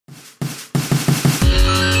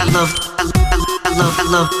I loved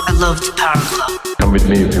Power Glove. Come with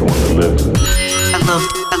me if you want to live. I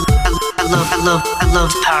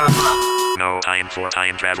loved Power Glove. No time for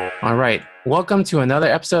time travel. All right. Welcome to another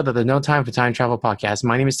episode of the No Time for Time Travel podcast.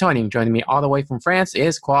 My name is Tony. Joining me all the way from France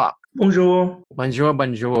is Kwok. Bonjour.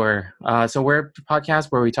 Bonjour. So we're a podcast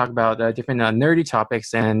where we talk about different nerdy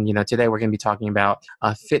topics. And, today we're going to be talking about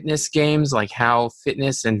fitness games, like how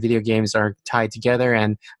fitness and video games are tied together,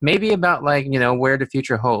 and maybe about where the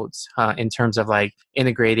future holds in terms of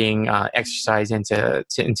integrating exercise into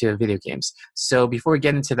video games. So before we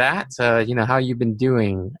get into that, how you've been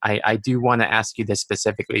doing, I do want to ask you this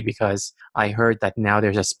specifically because I heard that now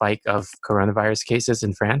there's a spike of coronavirus cases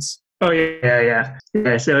in France. Oh, yeah.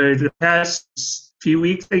 So the past few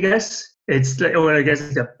weeks, I guess,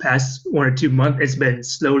 the past 1 or 2 months, it's been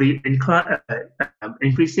slowly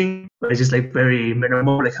increasing, but it's just very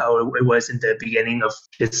minimal, like how it was in the beginning of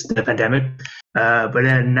the pandemic. But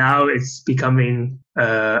then now it's becoming,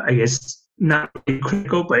 not really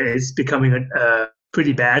critical, but it's becoming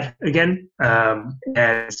pretty bad again.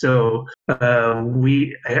 And so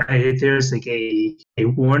there's a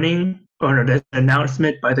warning, or no, there's an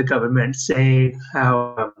announcement by the government saying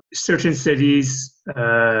how certain cities,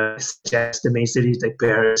 such as the main cities like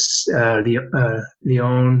Paris,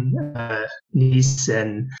 Lyon, Nice,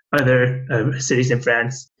 and other cities in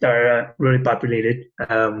France that are really populated,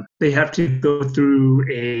 they have to go through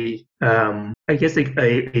a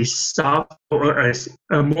soft or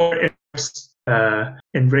a more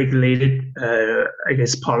and regulated,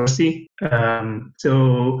 policy.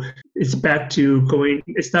 So it's back to going.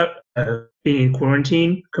 It's not being in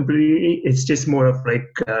quarantine completely. It's just more of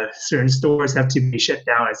certain stores have to be shut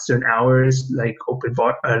down at certain hours, like open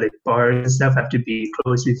bars and stuff have to be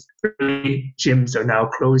closed. Gyms are now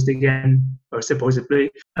closed again, or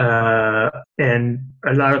supposedly, and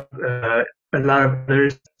a lot of other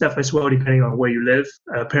stuff as well, depending on where you live.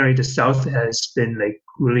 Apparently, the South has been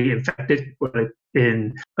really infected, or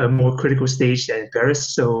in a more critical stage than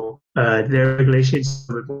Paris. So their regulations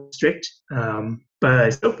are more strict.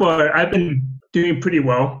 But so far, I've been doing pretty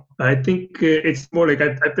well. I think it's more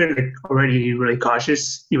I've been already really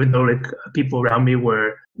cautious, even though people around me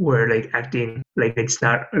were acting it's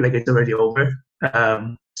not it's already over.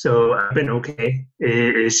 So I've been okay.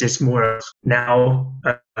 It's just more of now.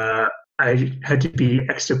 I had to be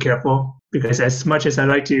extra careful because as much as I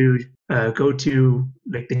like to go to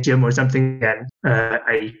the gym or something, and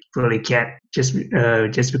I really can't just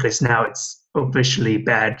because now it's officially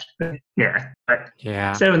bad. Yeah.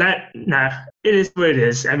 So that, it is what it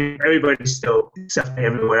is. I mean, everybody's still suffering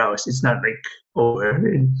everywhere else. It's not over.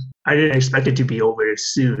 And I didn't expect it to be over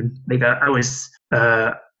soon. I was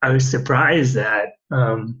surprised that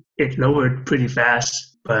it lowered pretty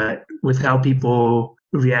fast, but with how people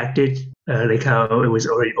reacted, how it was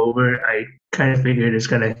already over, I kind of figured it's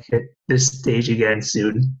gonna hit this stage again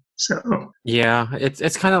soon. So yeah,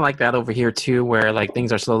 it's kind of like that over here too, where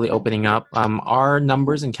things are slowly opening up. Our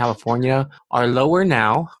numbers in California are lower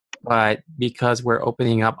now, but because we're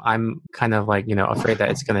opening up, I'm kind of afraid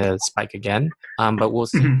that it's gonna spike again. But we'll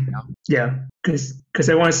see. Yeah, because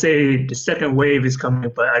I want to say the second wave is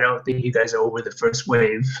coming, but I don't think you guys are over the first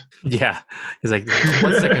wave. Yeah, it's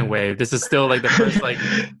what second wave? This is still the first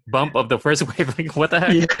bump of the first wave. What the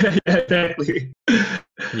heck? Yeah, exactly.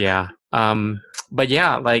 Yeah. But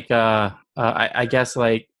yeah, I guess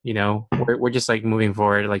we're just moving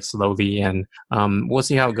forward slowly, and we'll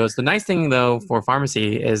see how it goes. The nice thing though for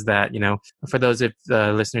pharmacy is that for those of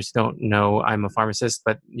the listeners who don't know, I'm a pharmacist,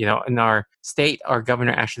 but in our state, our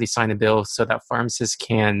governor actually signed a bill so that pharmacists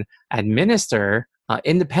can administer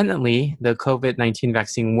independently the COVID-19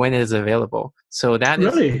 vaccine when it is available. So that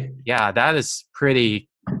that is pretty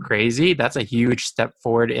crazy. That's a huge step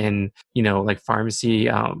forward in pharmacy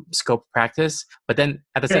scope practice. But then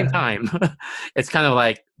at the same time, it's kind of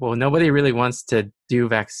well, nobody really wants to do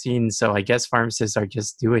vaccines, so I guess pharmacists are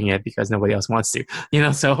just doing it because nobody else wants to.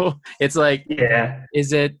 So it's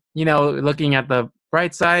is it looking at the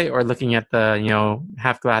bright side or looking at the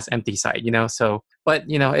half glass empty side? So. But,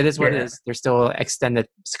 it is what it is. There's still extended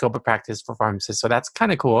scope of practice for pharmacists. So that's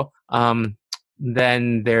kind of cool.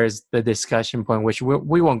 Then there's the discussion point, which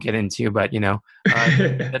we won't get into, but,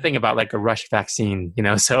 the thing about a rush vaccine,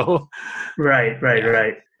 so. Right.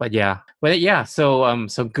 But yeah. So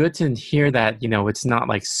good to hear that, it's not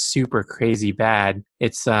super crazy bad.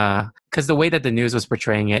 It's because the way that the news was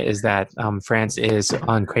portraying it is that France is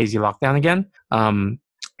on crazy lockdown again. And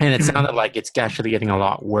it sounded like it's actually getting a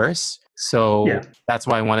lot worse. So that's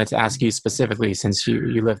why I wanted to ask you specifically, since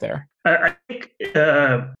you live there. I think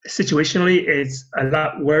situationally, it's a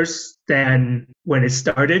lot worse than when it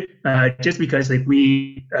started. Just because like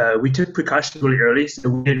we took precautions really early, so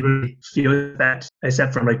we didn't really feel that,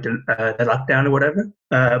 except from like the lockdown or whatever.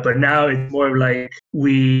 But now it's more like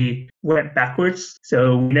we went backwards,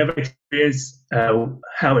 so we never experienced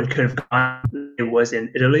how it could have gone. It was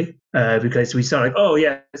in Italy because we saw like, oh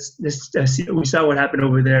yeah, we saw what happened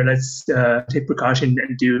over there. Let's take precaution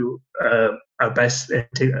and do our best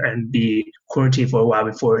and be quarantined for a while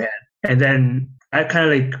beforehand. And then that kind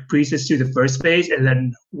of like brings us to the first phase. And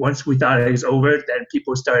then once we thought it was over, then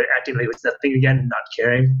people started acting like it was nothing again and not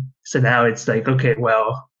caring. So now it's like, okay,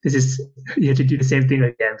 well, you have to do the same thing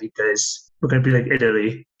again because we're going to be like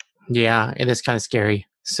Italy. Yeah, it is kind of scary.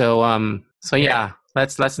 So yeah,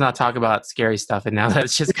 let's not talk about scary stuff, and now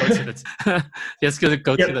let's just go to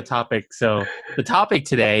to the topic. So the topic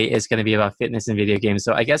today is going to be about fitness and video games.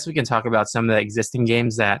 So I guess we can talk about some of the existing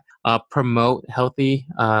games that promote healthy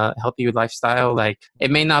lifestyle. Like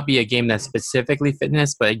it may not be a game that's specifically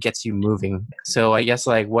fitness, but it gets you moving. So I guess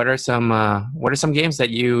like what are some games that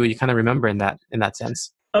you kind of remember in that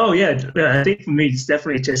sense? Oh yeah, I think for me it's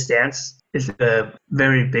definitely Just Dance. It's a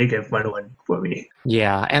very big and fun one for me.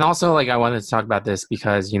 Yeah, and also like I wanted to talk about this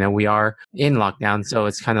because we are in lockdown, so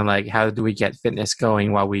it's kind of like how do we get fitness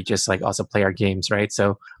going while we just like also play our games, right?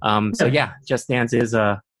 So Just Dance is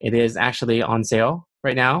it is actually on sale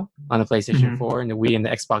right now on the PlayStation 4 and the Wii and the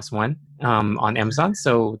Xbox One on Amazon.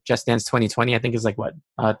 So Just Dance 2020 I think is like what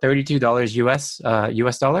 $32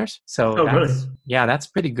 US dollars. So that's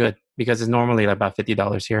pretty good because it's normally like about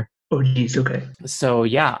 $50 here. Oh geez, okay. So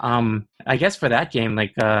yeah, I guess for that game,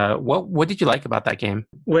 like, what did you like about that game?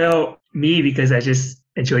 Well, me, because I just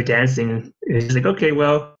enjoy dancing. It's like, okay,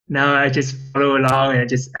 well, now I just follow along and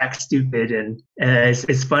just act stupid, and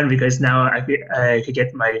it's fun because now I could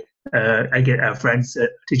get I get friends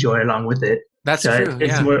to join along with it. That's true.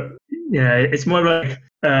 It's more like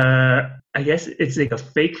I guess it's like a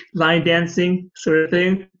fake line dancing sort of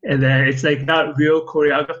thing. And then it's like not real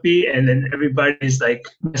choreography. And then everybody's like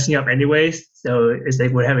messing up anyways. So it's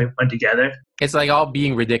like we're having fun together. It's like all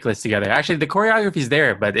being ridiculous together. Actually, the choreography's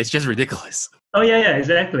there, but it's just ridiculous. Oh, yeah,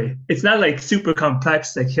 exactly. It's not like super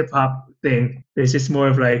complex, like hip hop thing. It's just more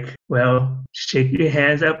of like, well, shake your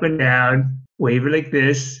hands up and down, wave it like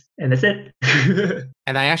this, and that's it.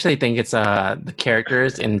 And I actually think it's the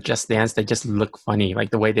characters in Just Dance, they just look funny. Like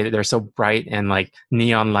the way they're so bright and like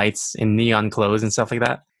neon lights and neon clothes and stuff like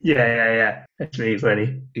that. Yeah. That's really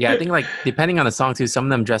funny. Yeah, I think like depending on the song too, some of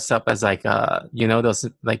them dress up as like those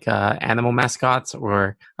like animal mascots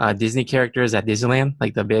or Disney characters at Disneyland,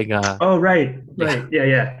 like the big Oh right.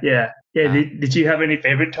 Yeah. Did you have any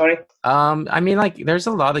favorite, Tony? I mean, like, there's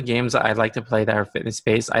a lot of games that I like to play that are fitness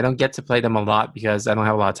based. I don't get to play them a lot because I don't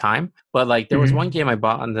have a lot of time. But like, there was one game I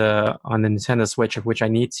bought on the Nintendo Switch, of which I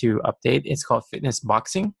need to update. It's called Fitness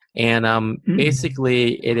Boxing, and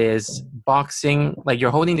basically, it is boxing. Like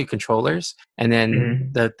you're holding the controllers, and then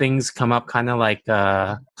the things come up kind of like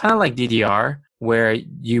DDR. Where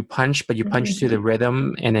you punch, but you punch to the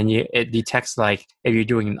rhythm, and then it detects like if you're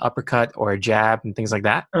doing an uppercut or a jab and things like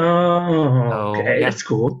that. Oh, okay, that's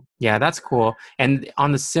cool. Yeah, that's cool. And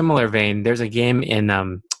on the similar vein, there's a game in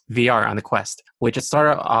VR on the Quest, which it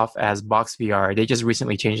started off as Box VR. They just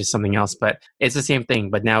recently changed it to something else, but it's the same thing,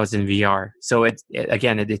 but now it's in VR. So it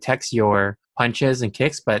detects your punches and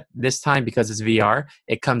kicks, but this time because it's VR,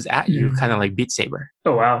 it comes at you kind of like Beat Saber.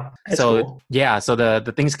 Oh wow. That's cool. Yeah, so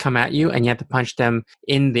the things come at you and you have to punch them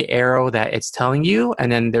in the arrow that it's telling you,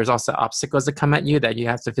 and then there's also obstacles that come at you that you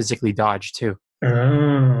have to physically dodge too.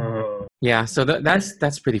 Oh. Yeah, so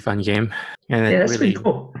that's pretty fun game. And that's really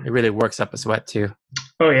cool. It really works up a sweat too.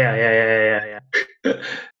 Oh yeah.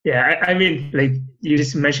 Yeah, I mean, like you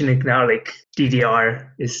just mentioned it now, like DDR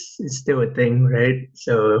is still a thing, right?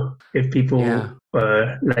 So if people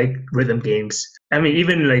like rhythm games, I mean,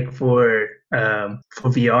 even like for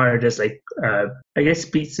VR, there's like I guess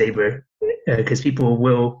Beat Saber, because people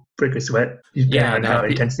will break a sweat depending on how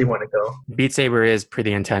intense they want to go. Beat Saber is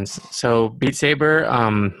pretty intense. So Beat Saber,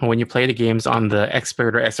 when you play the games on the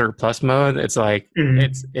Expert or Expert Plus mode, it's like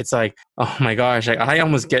it's like, oh my gosh, like I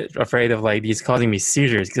almost get afraid of like these causing me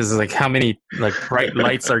seizures because like how many like bright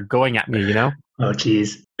lights are going at me, you know? Oh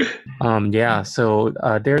geez. So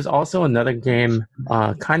there's also another game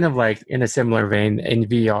kind of like in a similar vein in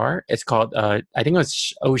VR. It's called I think it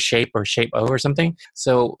was O-Shape or Shape O or something.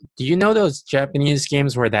 So do you know those Japanese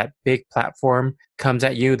games where that big platform comes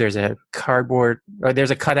at you, there's a cardboard or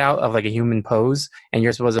there's a cutout of like a human pose and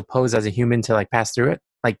you're supposed to pose as a human to like pass through it?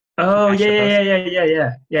 like Oh Smash yeah, Bros. yeah, yeah, yeah,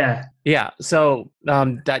 yeah, yeah. Yeah, so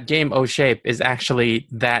that game O Shape is actually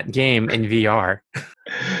that game in VR.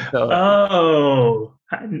 So Oh,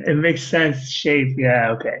 it makes sense. Shape.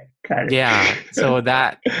 Yeah. Okay. Got yeah, it. so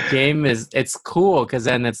that game it's cool because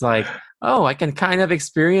then it's like, oh, I can kind of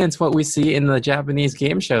experience what we see in the Japanese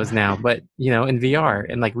game shows now, but in VR,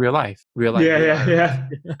 in like real life Yeah, yeah, VR. yeah.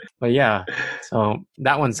 But yeah, so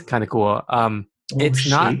that one's kind of cool. Oh, It's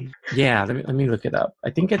not. shape. Yeah, let me look it up.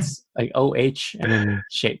 I think it's like OH and then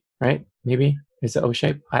shape, right? Maybe is it O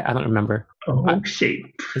shape? I don't remember. Oh, shape.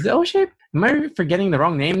 Is it O shape? Am I forgetting the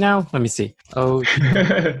wrong name now? Let me see. O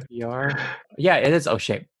VR. Yeah, it is O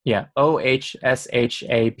shape. Yeah,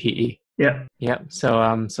 OHSHAPE. Yeah. Yeah.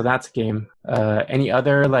 So that's a game. Any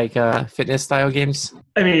other like fitness style games?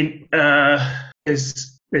 I mean,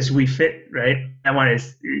 there's Wii Fit, right? That one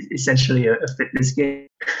is essentially a fitness game.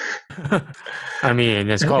 I mean,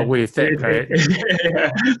 it's called Wii Fit, right?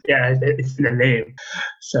 Yeah, it's in the name.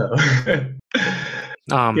 So,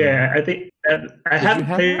 yeah, I think I Did you haven't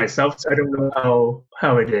have played it that? myself, so I don't know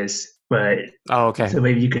how it is. But Oh, okay. so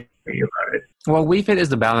maybe you could tell me about it. Well, Wii Fit is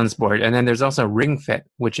the balance board, and then there's also Ring Fit,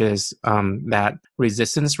 which is that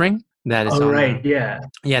resistance ring that is All on right, the. yeah.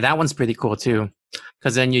 Yeah, that one's pretty cool too,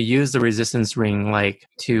 because then you use the resistance ring like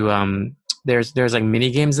to there's like mini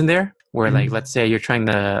games in there where like Mhm. let's say you're trying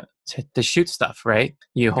to shoot stuff, right?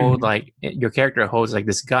 You hold like your character holds like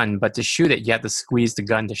this gun, but to shoot it you have to squeeze the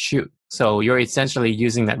gun to shoot. So you're essentially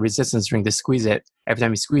using that resistance ring to squeeze it. Every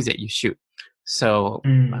time you squeeze it, you shoot. So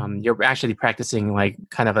you're actually practicing like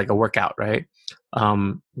kind of like a workout, right?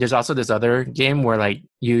 There's also this other game where like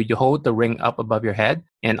you hold the ring up above your head,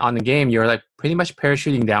 and on the game you're like pretty much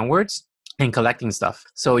parachuting downwards and collecting stuff.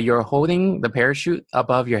 So you're holding the parachute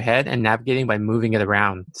above your head and navigating by moving it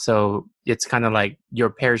around. So it's kind of like you're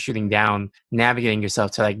parachuting down, navigating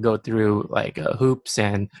yourself to like go through like hoops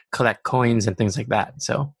and collect coins and things like that.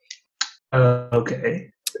 So Okay.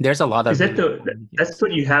 there's a lot of Is that really cool mini games. that's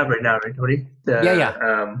what you have right now, right, Tony? Yeah, yeah.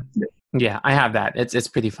 Um, Yeah, I have that. It's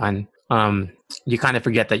pretty fun. You kind of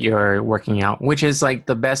forget that you're working out, which is like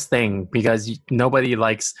the best thing because nobody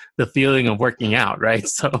likes the feeling of working out, right?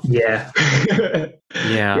 So yeah.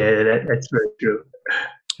 yeah. Yeah, that's very true.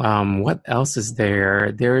 What else is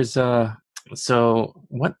there? There's so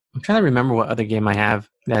what I'm trying to remember what other game I have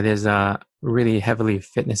that is really heavily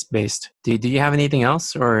fitness based. Do you have anything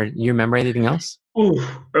else, or you remember anything else? Ooh,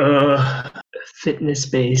 fitness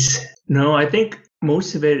base. No, I think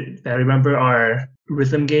most of it that I remember are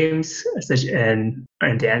rhythm games, such and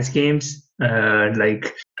dance games. I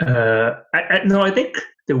think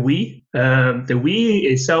the Wii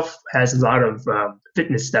itself has a lot of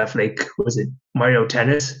fitness stuff. Like, was it Mario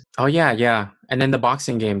Tennis? Oh yeah, yeah, and then the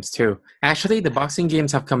boxing games too. Actually, the boxing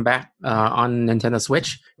games have come back on Nintendo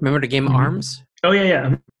Switch. Remember the game Mhm. Arms? Oh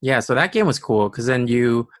yeah. Yeah, so that game was cool because then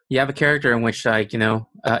you have a character in which like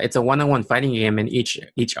it's a one-on-one fighting game, and each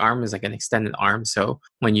arm is like an extended arm. So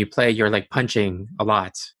when you play, you're like punching a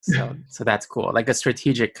lot. So that's cool, like a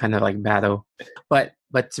strategic kind of like battle. But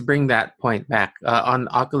to bring that point back, on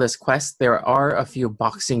Oculus Quest, there are a few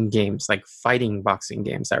boxing games, like fighting boxing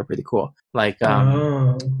games that are pretty cool. Like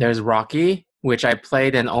Oh. there's Rocky, which I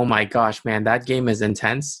played, and oh my gosh, man, that game is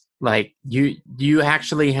intense. Like you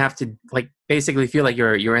actually have to like basically feel like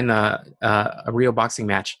you're in a real boxing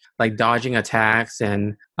match, like dodging attacks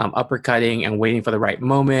and uppercutting and waiting for the right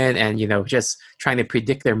moment, and just trying to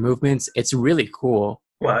predict their movements. It's really cool.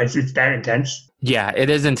 Wow, it's that intense? Yeah,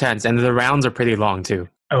 it is intense, and the rounds are pretty long too.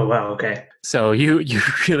 Oh wow, okay. So you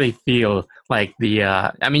really feel like the.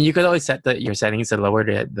 I mean, you could always set your settings to lower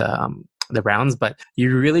the rounds, but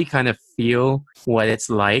you really kind of feel what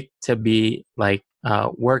it's like to be like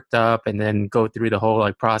worked up and then go through the whole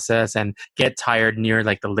like process and get tired near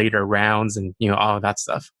like the later rounds and all of that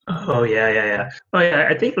stuff. Oh yeah. Oh yeah,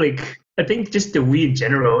 I think just the Wii in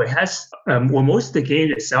general, it has most of the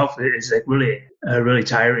game itself is like really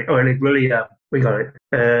tiring, or like really we call it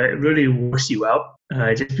it really works you out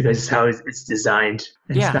just because it's how it's designed.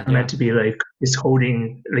 And Yeah, it's not yeah. meant to be like just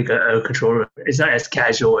holding like a controller. It's not as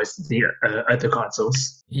casual as the other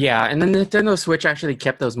consoles. Yeah, and then the Nintendo Switch actually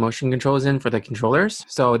kept those motion controls in for the controllers,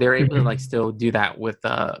 so they're able to like still do that with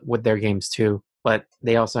their games too. But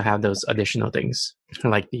they also have those additional things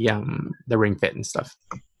like the Ring Fit and stuff.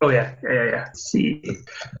 Oh yeah. Let's see,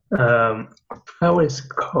 how is it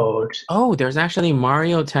called? Oh, there's actually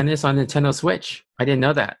Mario Tennis on Nintendo Switch. I didn't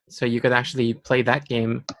know that. So you could actually play that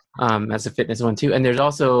game as a fitness one too. And there's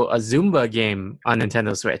also a Zumba game on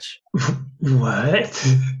Nintendo Switch.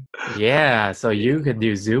 What? Yeah, so you could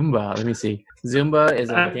do Zumba. Let me see. Zumba is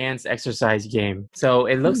a dance exercise game. So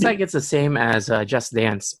it looks like it's the same as Just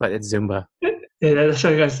Dance, but it's Zumba. Yeah, that's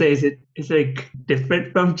what I gotta say. Is like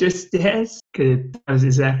different from Just Dance? Because it sounds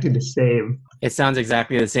exactly the same. It sounds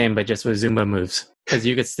exactly the same, but just with Zumba moves. Because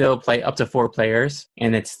you could still play up to 4 players,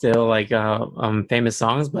 and it's still like famous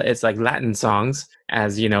songs, but it's like Latin songs,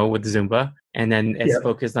 as you know, with Zumba, and then it's Yeah.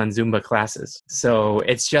 focused on Zumba classes. So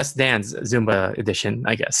it's Just Dance Zumba edition,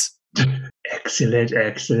 I guess. Excellent,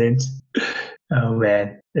 excellent. Oh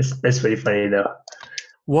man, that's pretty funny though.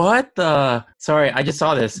 What the? Sorry, I just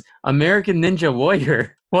saw this. American Ninja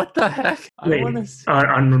Warrior. What the heck? I Wait, want to on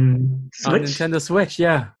on Switch? Nintendo Switch.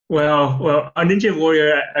 Yeah. Well, on Ninja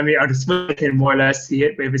Warrior, I mean, on the Switch, I can more or less see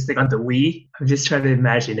it. But if it's like on the Wii, I'm just trying to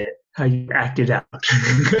imagine it, how you act it out.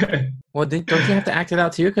 Well, don't you have to act it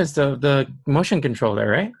out too? Because the motion controller,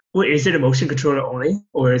 right? Wait, is it a motion controller only,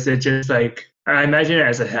 or is it just like I imagine it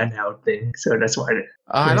as a handheld thing? So that's why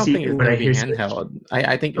I don't think it's when going I to be hear Switch. handheld.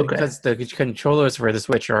 I think Okay. because the controllers for the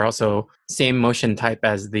Switch are also same motion type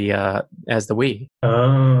as the Wii.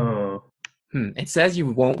 Oh, It says you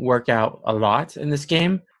won't work out a lot in this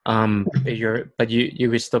game. But you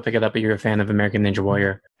would still pick it up if you're a fan of American Ninja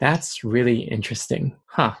Warrior. That's really interesting,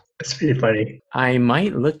 huh? that's pretty funny. I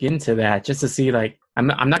might look into that just to see. Like, I'm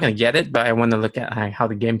not gonna get it, but I want to look at how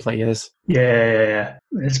the gameplay is. Yeah.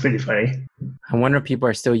 That's pretty funny. I wonder if people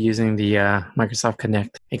are still using the Microsoft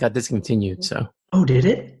Connect. It got discontinued, so Oh, did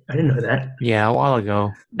it? I didn't know that. yeah, a while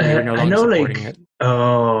ago they were no I longer know, supporting like, it.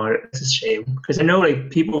 oh, that's a shame because I know like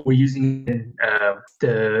people were using it in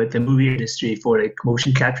the movie industry for like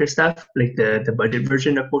motion capture stuff, like the budget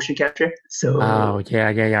version of motion capture. So, Oh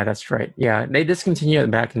yeah, that's right. Yeah, they discontinued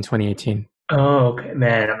it back in 2018. oh, okay,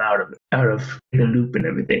 man, I'm out of the loop and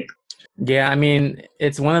everything. Yeah, I mean,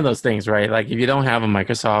 it's one of those things, right? Like, if you don't have a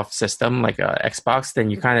Microsoft system like a Xbox,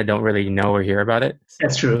 then you kind of don't really know or hear about it.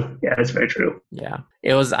 That's true. Yeah, that's very true. Yeah,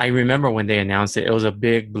 it was. I remember when they announced it, it was a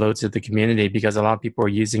big blow to the community because a lot of people were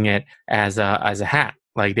using it as a hat.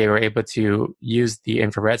 Like, they were able to use the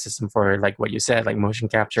infrared system for, like what you said, like motion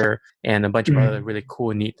capture and a bunch of other really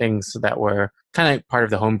cool, neat things that were kind of part of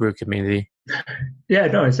the homebrew community. Yeah,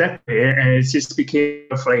 no, exactly, and it just became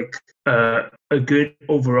of like a good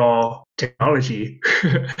overall technology.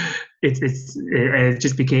 It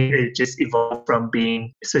just became it just evolved from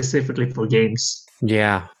being specifically for games.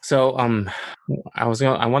 Yeah. So I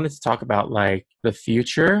wanted to talk about like the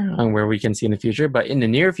future and where we can see in the future, but in the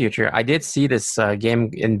near future, I did see this game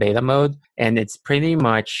in beta mode, and it's pretty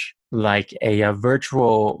much like a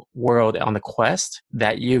virtual world on the Quest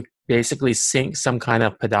that you basically sync some kind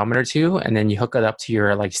of pedometer to, and then you hook it up to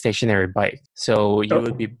your like stationary bike. So you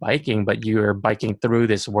would be biking, but you're biking through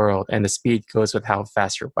this world, and the speed goes with how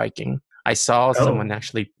fast you're biking. I saw someone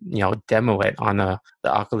actually, demo it on the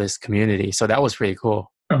Oculus community, so that was pretty cool.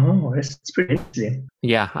 Oh, that's pretty interesting.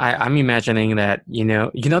 Yeah, I'm imagining that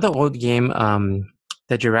the old game,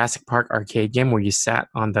 the Jurassic Park arcade game where you sat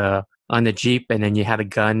on the Jeep and then you had a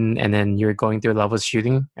gun and then you're going through levels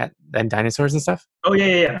shooting at dinosaurs and stuff. Oh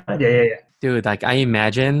yeah. Dude, like I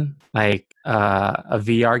imagine like a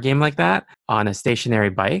VR game like that on a stationary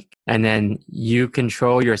bike, and then you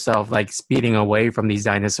control yourself like speeding away from these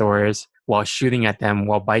dinosaurs while shooting at them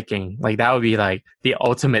while biking. Like that would be like the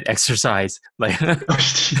ultimate exercise. Like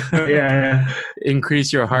yeah.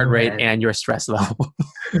 increase your heart rate and your stress level.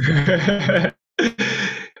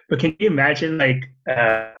 But can you imagine, like,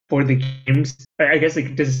 for the games? I guess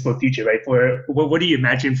like this is for future, right? For what do you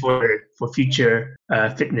imagine for future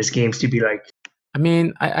fitness games to be like? I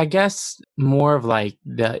mean, I guess more of like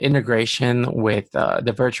the integration with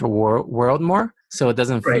the virtual world more, so it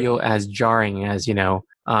doesn't feel as jarring as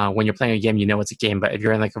when you're playing a game, it's a game. But if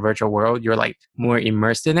you're in like a virtual world, you're like more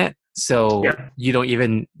immersed in it, so you don't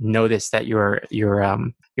even notice that you're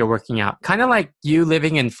working out. Kind of like you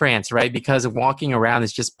living in France, right? Because walking around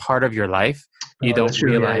is just part of your life. You don't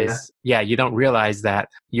realize, you don't realize that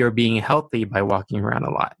you're being healthy by walking around a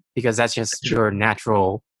lot because that's just your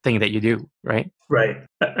natural thing that you do, right? Right.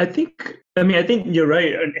 I think you're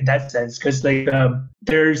right in that sense because like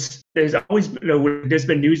there's always there's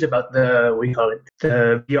been news about the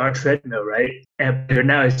VR treadmill, right? And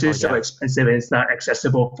now it's just so expensive and it's not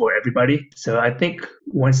accessible for everybody. So I think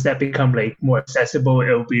once that become like more accessible,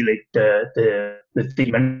 it'll be like the thing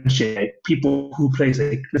you mentioned, like people who plays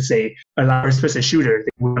like let's say a first-person shooter,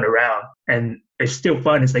 they run around and it's still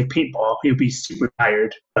fun. It's like paintball. You'll be super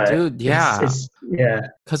tired. But dude, yeah. Yeah.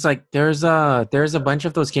 Because like there's a bunch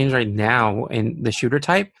of those games right now in the shooter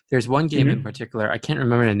type. There's one game in particular. I can't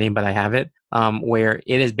remember the name, but I have it. where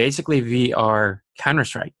it is basically VR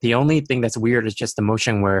Counter-Strike. The only thing that's weird is just the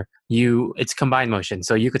motion where it's combined motion.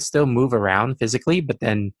 So you could still move around physically, but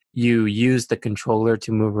then you use the controller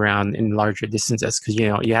to move around in larger distances because,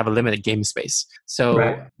 you have a limited game space. So,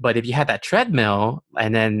 Right. but if you had that treadmill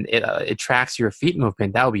and then it tracks your feet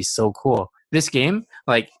movement, that would be so cool. This game,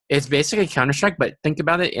 like, it's basically Counter-Strike, but think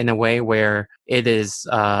about it in a way where it is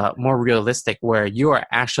more realistic, where you are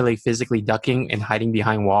actually physically ducking and hiding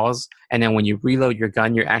behind walls. And then when you reload your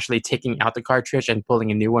gun, you're actually taking out the cartridge and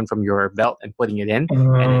pulling a new one from your belt and putting it in,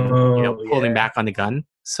 and then, pulling back on the gun.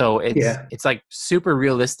 So it's like super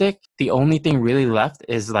realistic. The only thing really left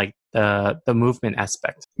is like the movement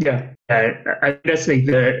aspect. Yeah, I guess like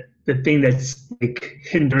the thing that's like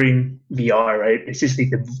hindering VR, right? It's just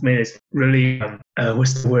like the movement is really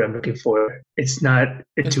what's the word I'm looking for? It's not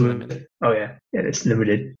intuitive. Limited. Oh yeah, it's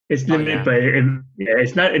limited. It's limited, yeah. but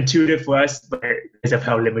it's not intuitive for us, but because of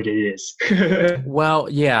how limited it is. Well,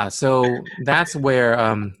 yeah. So that's where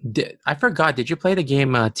I forgot. Did you play the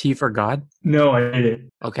game T for God? No, I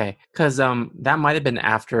didn't. Okay, because that might have been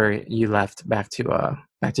after you left back to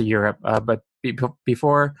Europe. But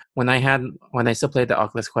before, when I still played the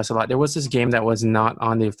Oculus Quest a lot, there was this game that was not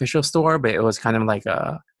on the official store, but it was kind of like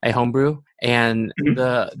a homebrew, and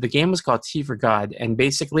the game was called T for God, and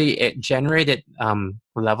basically it generated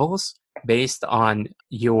levels based on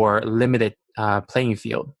your limited playing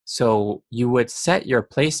field. So you would set your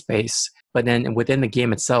play space, but then within the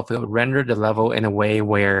game itself, it would render the level in a way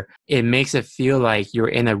where it makes it feel like you're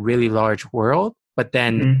in a really large world, but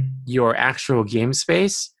then your actual game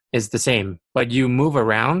space is the same, but you move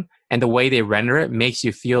around, and the way they render it makes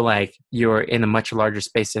you feel like you're in a much larger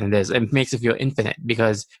space than it is. It makes it feel infinite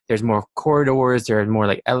because there's more corridors, there are more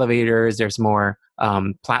like elevators, there's more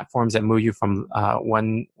platforms that move you from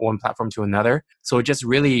one platform to another. So it just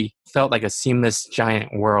really felt like a seamless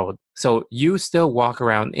giant world. So you still walk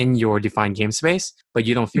around in your defined game space, but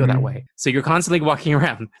you don't feel that way. So you're constantly walking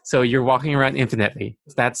around. So you're walking around infinitely.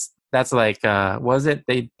 That's like what was it?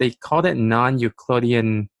 They called it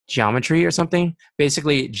non-Euclidean geometry or something.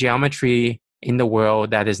 Basically, geometry in the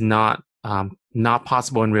world that is not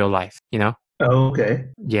possible in real life. Oh, okay.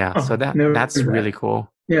 Yeah. So that's really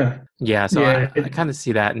cool. Yeah. Yeah. So I kind of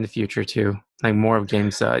see that in the future too, like more of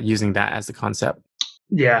games using that as a concept.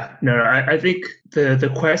 Yeah, no, I think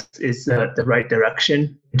the Quest is the right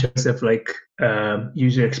direction in terms of like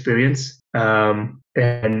user experience,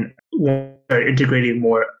 and when we start integrating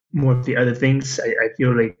more of the other things, I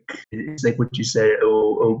feel like it's like what you said.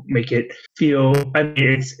 It'll make it feel. I mean,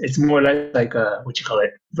 it's more or less like what you call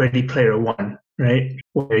it, Ready Player One, right?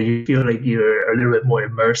 Where you feel like you're a little bit more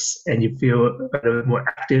immersed and you feel a little bit more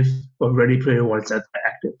active. Well, Ready Player One's not that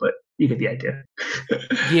active, but you get the idea.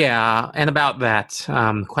 Yeah, and about that,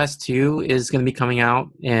 Quest 2 is going to be coming out,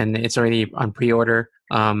 and it's already on pre-order.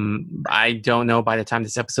 I don't know by the time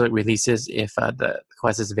this episode releases if the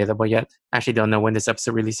Quest is available yet. I actually don't know when this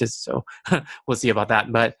episode releases, so we'll see about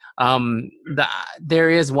that. But there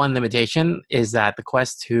is one limitation, is that the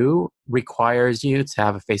Quest 2 requires you to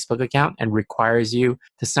have a Facebook account and requires you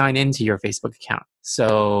to sign into your Facebook account.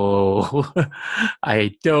 So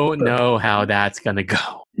I don't know how that's going to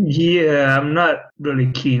go. Yeah, I'm not really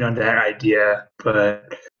keen on that idea,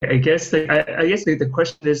 but I guess the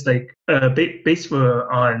question is like based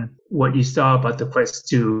on what you saw about the Quest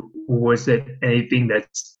 2, was it anything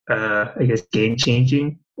that's I guess game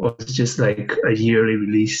changing, or was it just like a yearly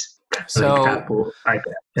release? So, like Apple,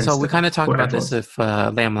 iPad, so we kind of talked about iPhones. this with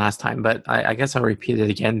Lamb last time, but I guess I'll repeat it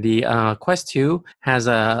again. The Quest 2 has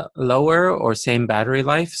a lower or same battery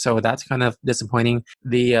life, so that's kind of disappointing.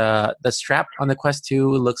 The strap on the Quest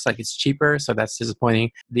 2 looks like it's cheaper, so that's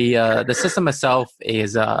disappointing. The system itself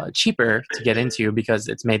is cheaper to get into because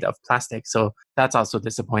it's made of plastic, so that's also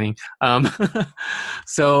disappointing.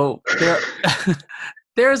 So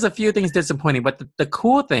there's a few things disappointing, but the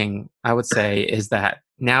cool thing I would say is that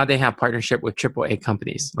now they have partnership with AAA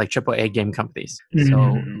companies, like AAA game companies.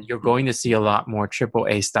 So you're going to see a lot more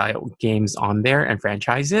AAA style games on there and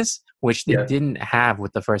franchises, which they didn't have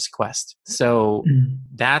with the first Quest. So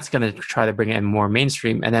that's going to try to bring it in more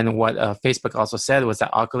mainstream. And then what Facebook also said was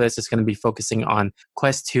that Oculus is going to be focusing on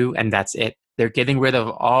Quest 2, and that's it. They're getting rid of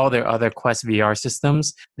all their other Quest VR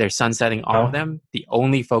systems. They're sunsetting all of them. The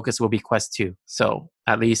only focus will be Quest 2. So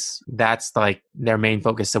at least that's like their main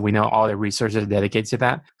focus. So we know all their resources are dedicated to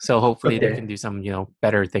that. So hopefully they can do some,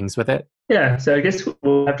 better things with it. Yeah, so I guess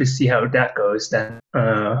we'll have to see how that goes then.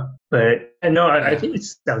 But no, I think it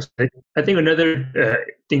sounds good. I think another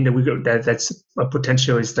thing that that's a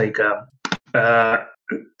potential is like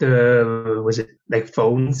was it like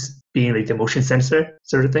phones being like the motion sensor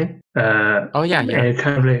sort of thing. Oh yeah, yeah. And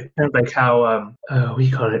kind of like how what do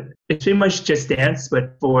you call it? It's pretty much Just Dance,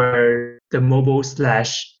 but for the mobile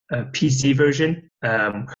slash PC version.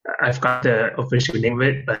 I've got the official name of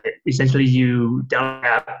it, but essentially you download the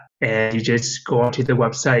app and you just go onto the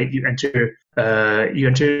website. You enter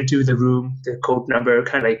into the room, the code number,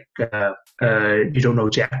 kind of like you don't know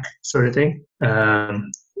Jack sort of thing.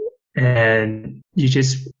 And you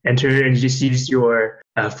just enter and you just use your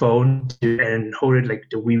phone and hold it like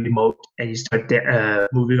the Wii remote, and you start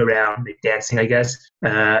moving around, like dancing, I guess.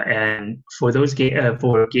 And for those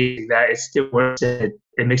for games like that, it still works.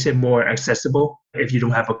 It makes it more accessible if you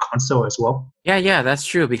don't have a console as well. Yeah, that's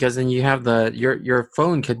true, because then you have your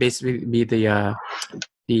phone could basically be the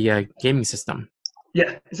gaming system.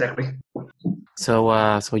 Yeah, exactly. So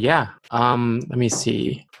yeah. Let me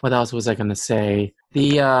see. What else was I gonna say?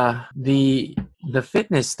 The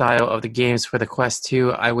fitness style of the games for the Quest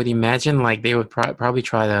 2, I would imagine like they would probably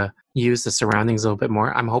try to use the surroundings a little bit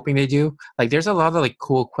more. I'm hoping they do. Like there's a lot of like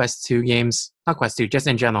cool Quest 2 games, not Quest 2, just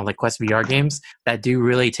in general, like Quest VR games that do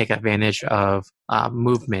really take advantage of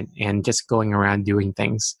movement and just going around doing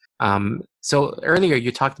things. So earlier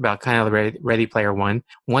you talked about kind of Ready Player One.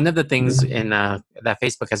 One of the things in that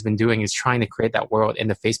Facebook has been doing is trying to create that world in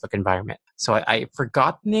the Facebook environment. So I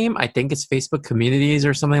forgot the name. I think it's Facebook Communities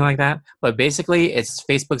or something like that. But basically, it's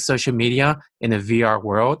Facebook social media in a VR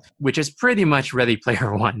world, which is pretty much Ready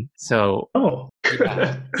Player One. So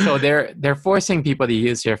yeah. So they're forcing people to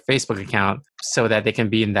use their Facebook account so that they can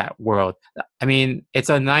be in that world. I mean, it's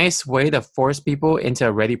a nice way to force people into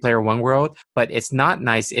a Ready Player One world, but it's not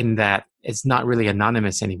nice in that it's not really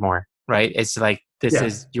anonymous anymore, right? It's like this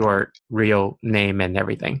is your real name and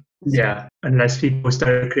everything. Yeah, unless people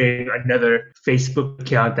start creating another Facebook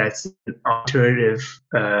account that's an alternative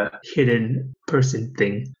hidden person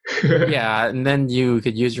thing. Yeah, and then you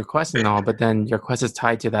could use your Quest and all, but then your Quest is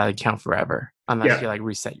tied to that account forever unless you like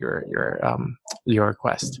reset your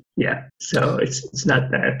Quest. Yeah, so it's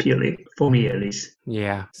not that appealing for me at least.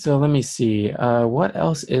 Yeah. So let me see. What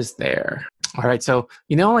else is there? All right. So,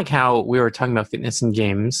 like how we were talking about fitness and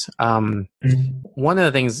games, one of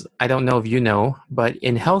the things, I don't know if you know, but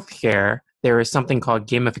in healthcare, there is something called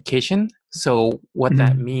gamification. So what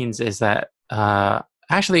that means is that,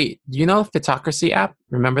 actually, Fitocracy app?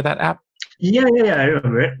 Remember that app? Yeah, I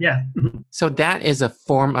remember it. Yeah. So that is a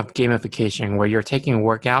form of gamification where you're taking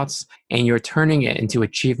workouts and you're turning it into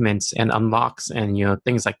achievements and unlocks and,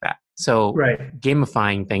 things like that. So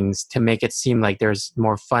gamifying things to make it seem like there's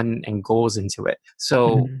more fun and goals into it.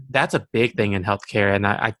 So that's a big thing in healthcare. And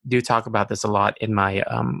I do talk about this a lot in my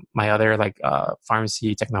my other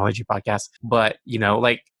pharmacy technology podcast. But,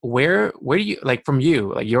 like where do you, like from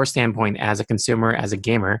you, like your standpoint as a consumer, as a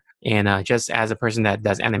gamer, and just as a person that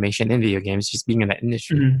does animation in video games, just being in that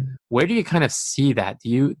industry, where do you kind of see that?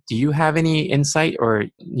 Do you have any insight or,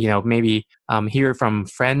 maybe hear from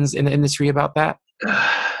friends in the industry about that?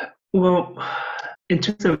 Well, in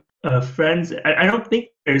terms of friends, I don't think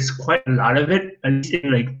there's quite a lot of it, at least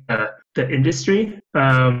in the industry.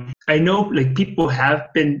 I know people have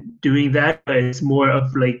been doing that, but it's more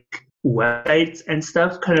of websites and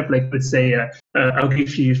stuff. Kind of let's say, I'll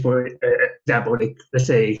give you for example, let's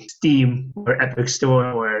say Steam or Epic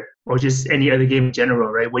Store or just any other game in general,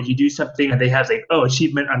 right? When you do something and they have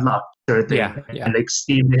achievement unlocked sort of thing. Yeah. And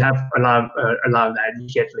Steam, they have a lot of that. And you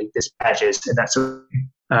get this badges and that sort of thing.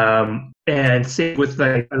 And same with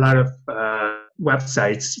a lot of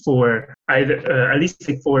websites for either at least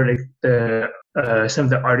for the some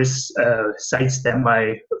of the artists sites that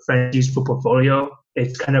my friends use for portfolio.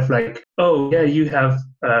 It's kind of oh yeah, you have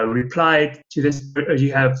replied to this, or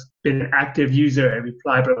you have been an active user and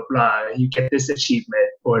replied blah blah blah. You get this achievement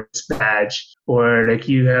or this badge, or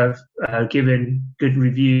you have given good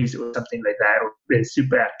reviews or something like that, or been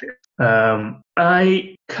super active.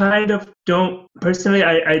 I kind of don't personally.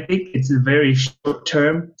 I think it's a very short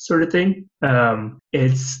term sort of thing.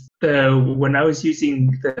 It's when I was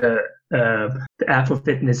using the app for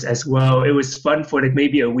fitness as well, it was fun for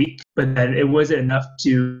maybe a week, but then it wasn't enough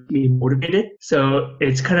to be motivated. So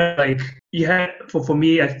it's kind of for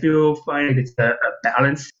me, I find it's a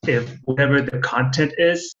balance. If whatever the content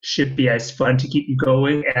is should be as fun to keep you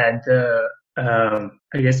going, and I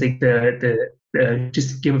guess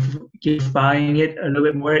just gamifying it a little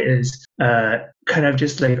bit more is kind of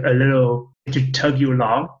just a little to tug you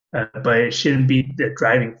along, but it shouldn't be the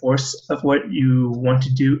driving force of what you want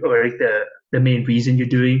to do or the main reason you're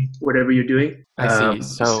doing whatever you're doing. I see.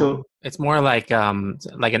 So it's more like an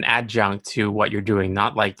adjunct to what you're doing,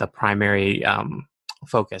 not like the primary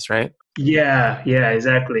focus, right? Yeah,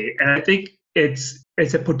 exactly. And I think it's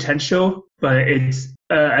a potential, but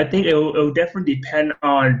I think it'll definitely depend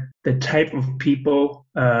on the type of people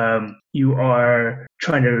you are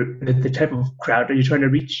trying to the type of crowd that you're trying to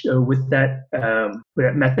reach with that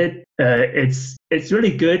method. It's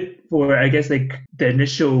really good for, I guess, like the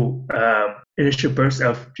initial burst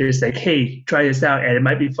of just like, hey, try this out, and it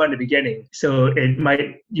might be fun in the beginning. So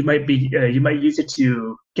you might use it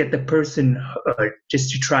to get the person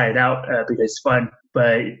just to try it out because it's fun.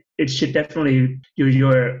 But it should definitely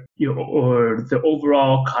your or the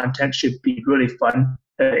overall content should be really fun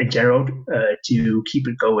in general to keep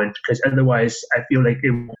it going, because otherwise I feel like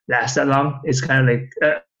it won't last that long. It's kind of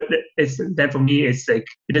like it's then for me it's like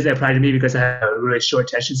it doesn't apply to me because I have a really short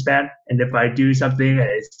attention span, and if I do something and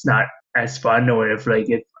it's not as fun, or if I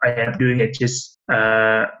am doing it just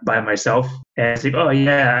by myself and it's like, oh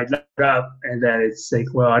yeah, I leveled up, and then it's like,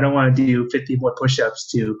 well, I don't want to do 50 more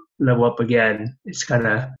push-ups to level up again. It's kind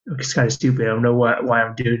of stupid. I don't know why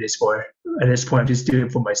I'm doing this for. At this point I'm just doing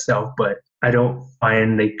it for myself, but I don't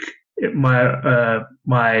find like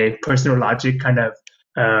my personal logic kind of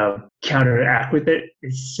counteract with it.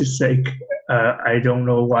 It's just like I don't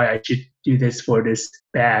know why I should do this for this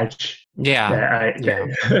badge. Yeah.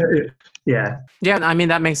 Yeah. I mean,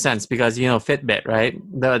 that makes sense because, Fitbit, right?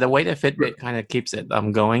 The way that Fitbit kind of keeps it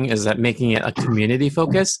going is that making it a community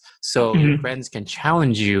focus, so your friends can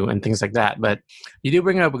challenge you and things like that. But you do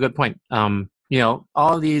bring up a good point.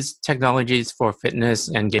 All these technologies for fitness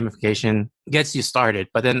and gamification gets you started,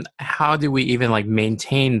 but then how do we even like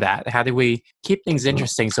maintain that? How do we keep things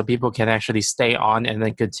interesting so people can actually stay on and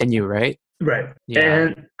then continue, right? Right.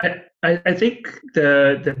 Yeah. And I think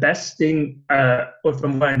the best thing, or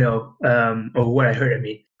from what I know, or what I heard,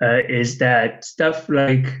 is that stuff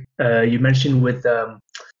like you mentioned with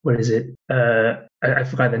what is it? I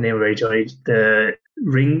forgot the name already, Joey. The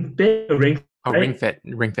Ring Fit or Ring. Oh, right?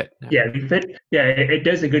 Ring Fit. Yeah, Ring Fit. Yeah, it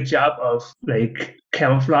does a good job of like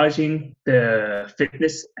camouflaging the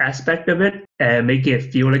fitness aspect of it and making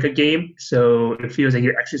it feel like a game. So it feels like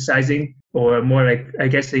you're exercising, or more like, I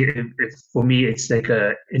guess if for me, it's like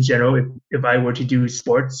in general, if I were to do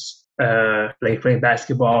sports, like playing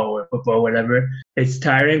basketball or football, whatever, it's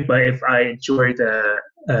tiring. But if I enjoy the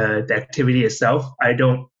activity itself, I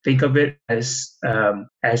don't think of it as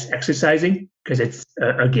exercising, because it's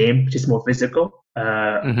a game, just more physical.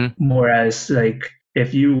 More as like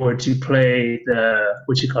if you were to play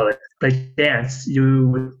play dance, you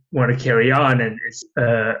would want to carry on, and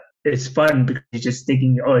it's fun because you're just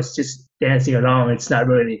thinking, oh, it's just dancing along. It's not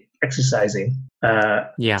really exercising.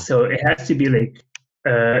 So it has to be like,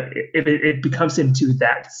 if it becomes into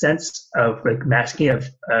that sense of like masking of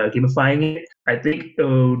gamifying it, I think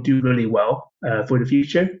it'll do really well for the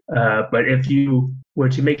future. But if you were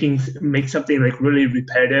to make something like really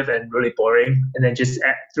repetitive and really boring, and then just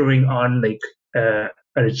throwing on like an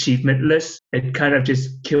achievement list, it kind of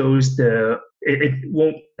just kills it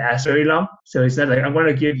won't last very long. So it's not like, I'm going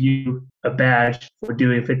to give you a badge for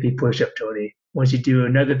doing 50 push-up, Tony. Once you do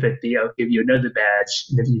another 50, I'll give you another badge.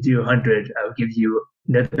 And if you do 100, I'll give you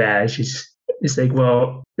another badge. It's like,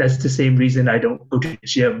 well, that's the same reason I don't go to the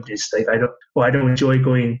gym. It's like, I don't enjoy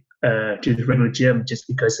going to the regular gym just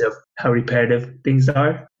because of how repetitive things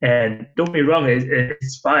are. And don't be wrong,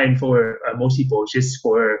 it's fine for most people. Just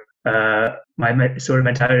for my sort of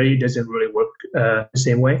mentality doesn't really work the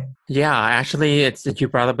same way. Yeah, actually, you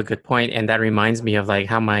brought up a good point, and that reminds me of like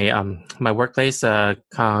how my workplace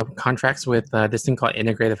contracts with this thing called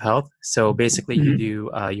integrative health. So basically, you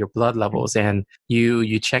do your blood levels, and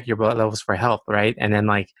you check your blood levels for health, right? And then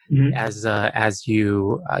like as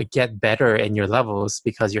you get better in your levels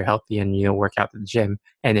because you're healthy and work out at the gym,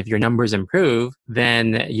 and if your numbers improve,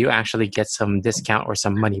 then you actually get some discount or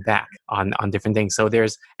some money back on different things. So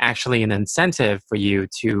there's actually an incentive for you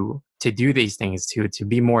to do these things, to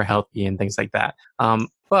be more healthy and things like that.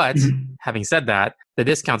 But having said that, the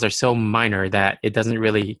discounts are so minor that it doesn't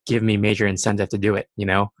really give me major incentive to do it.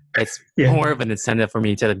 It's more of an incentive for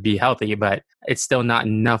me to be healthy, but it's still not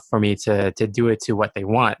enough for me to do it to what they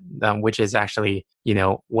want, which is actually,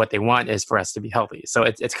 what they want is for us to be healthy. So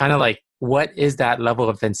it's kind of like, what is that level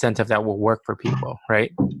of incentive that will work for people,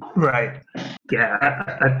 right? Right. Yeah,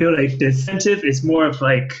 I feel like the incentive is more of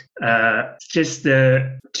like just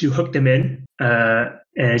to hook them in,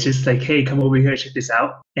 and it's just like, hey, come over here, check this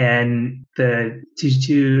out. And the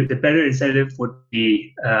better incentive would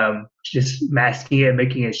be just masking it,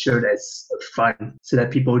 making it sure that's fun, so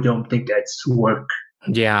that people don't think that's work.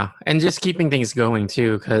 Yeah, and just keeping things going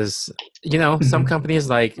too, because some companies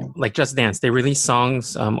like Just Dance, they release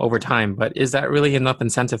songs over time, but is that really enough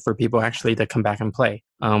incentive for people actually to come back and play?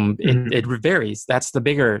 It varies. That's the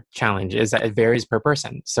bigger challenge, is that it varies per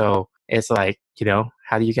person. So it's like,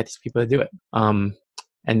 how do you get these people to do it?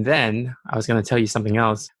 And then I was going to tell you something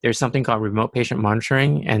else. There's something called remote patient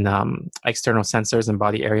monitoring and external sensors and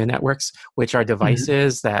body area networks, which are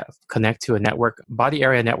devices that connect to a network. Body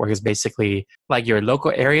area network is basically like your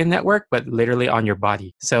local area network, but literally on your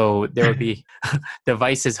body. So there would be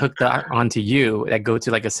devices hooked onto you that go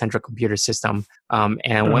to like a central computer system.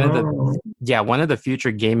 And one of the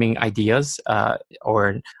future gaming ideas,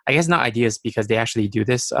 or I guess not ideas because they actually do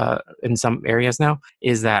this in some areas now,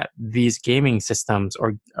 is that these gaming systems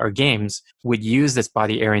or games would use this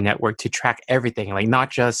body area network to track everything, like not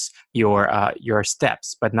just your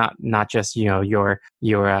steps, but not just your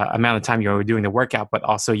amount of time you're doing the workout, but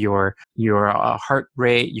also your heart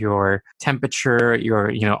rate, your temperature,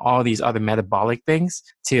 your all these other metabolic things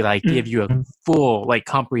to like give you a full like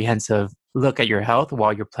comprehensive look at your health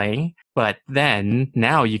while you're playing. But then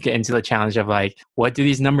now you get into the challenge of like, what do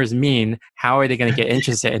these numbers mean? How are they going to get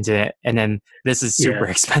interested into it? And then this is super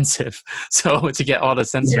expensive. So to get all the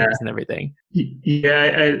sensors and everything.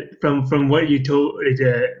 Yeah, from what you told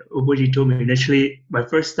me initially, my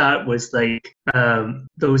first thought was like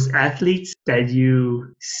those athletes that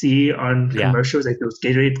you see on commercials, like those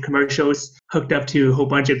Gatorade commercials, hooked up to a whole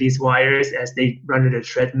bunch of these wires as they run in a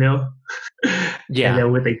treadmill. Yeah, and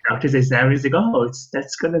then with like doctor's examiners, like,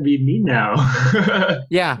 that's gonna be me now.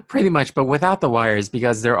 Yeah, pretty much, but without the wires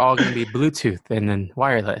because they're all going to be Bluetooth and then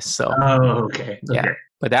wireless. So okay. Yeah.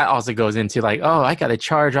 But that also goes into like, I got to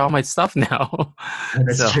charge all my stuff now.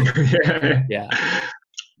 That's true. Yeah.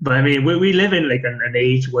 But I mean, we live in like an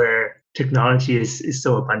age where technology is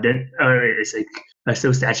so abundant, it's like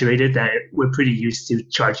so saturated that we're pretty used to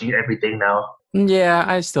charging everything now. Yeah,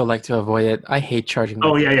 I still like to avoid it. I hate charging.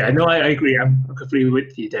 No, I agree. I'm completely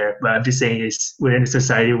with you there. But I'm just saying we're in a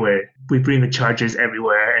society where we bring the chargers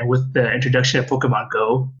everywhere, and with the introduction of Pokemon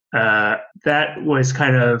Go, that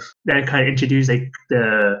kind of introduced like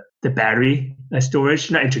the battery storage,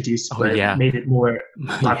 not introduced, but made it more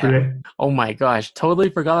popular. Yeah. Oh my gosh, totally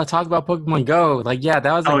forgot to talk about Pokemon Go. Like, that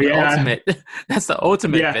was like the ultimate. That's the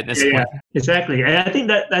ultimate fitness one. Exactly. And I think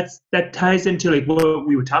that ties into like what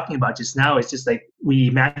we were talking about just now. It's just like we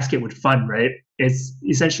mask it with fun, right? It's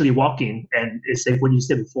essentially walking, and it's like what you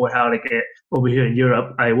said before, how like over here in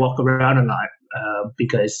Europe, I walk around a lot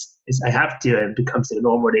because I have to, and it becomes a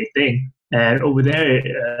normal day thing. And over there,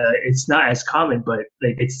 it's not as common, but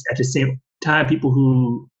like it's at the same time, people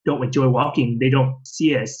who don't enjoy walking, they don't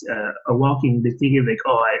see it as a walking. They think of like,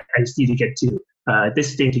 I just need to get to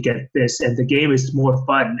this thing to get this, and the game is more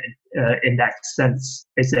fun in that sense.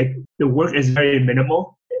 It's like the work is very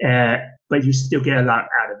minimal, but you still get a lot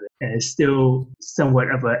out of it, and it's still somewhat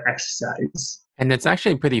of an exercise. And it's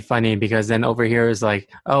actually pretty funny because then over here is like,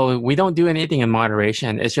 we don't do anything in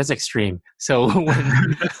moderation. It's just extreme. So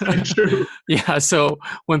so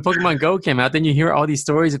when Pokemon Go came out, then you hear all these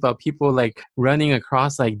stories about people like running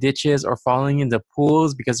across like ditches or falling into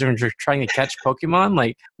pools because they're trying to catch Pokemon.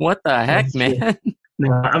 Like, what the heck, man?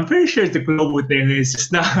 No, I'm pretty sure it's the global thing. It's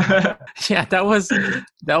just not. Yeah, that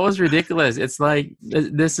was ridiculous. It's like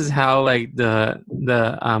this is how like the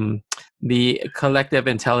collective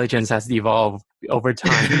intelligence has evolved over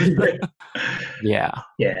time. Yeah.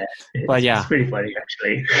 It's pretty funny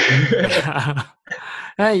actually.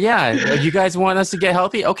 You guys want us to get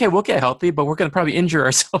healthy? Okay, we'll get healthy, but we're gonna probably injure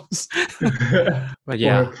ourselves. But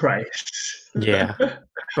For a price. Yeah.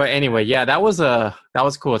 But anyway, that was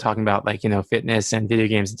cool talking about like, fitness and video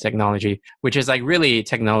games and technology, which is like really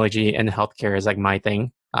technology and healthcare is like my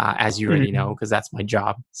thing. As you already know, because that's my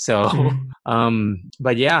job. So,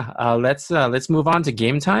 but let's move on to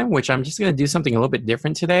game time, which I'm just gonna do something a little bit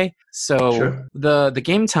different today. So the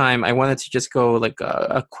game time, I wanted to just go like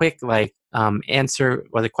a quick like answer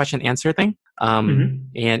or the question answer thing. And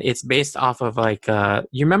it's based off of like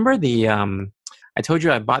you remember the I told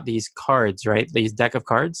you I bought these cards, right? These deck of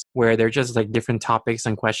cards where they're just like different topics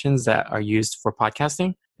and questions that are used for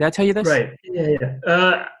podcasting. Did I tell you this? Right.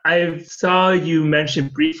 Yeah. I saw you mention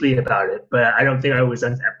briefly about it, but I don't think I was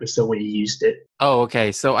on the episode when you used it. Oh,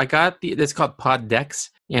 okay. So I got it's called Pod Decks,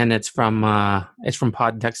 and it's from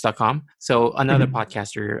poddex.com. So another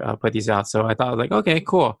podcaster put these out. So I thought like, okay,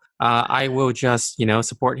 cool. I will just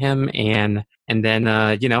support him and then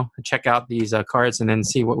check out these cards and then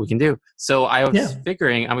see what we can do. So I was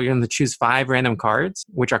figuring I'm going to choose 5 random cards,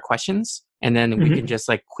 which are questions, and then we can just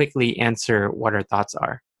like quickly answer what our thoughts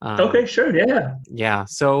are. Okay, sure. Yeah. Yeah.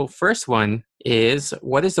 So first one is,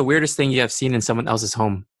 what is the weirdest thing you have seen in someone else's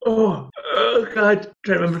home? Oh God.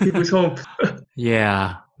 Try to remember people's home.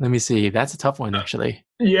 Yeah. Let me see. That's a tough one, actually.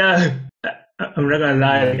 Yeah. I'm not gonna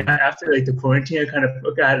lie. Like, after like the quarantine, I kind of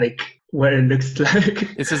forgot like what it looks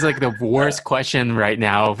like. This is like the worst question right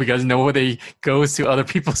now because nobody goes to other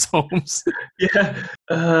people's homes. Yeah.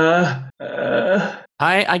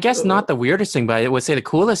 I guess not the weirdest thing, but I would say the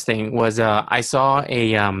coolest thing was I saw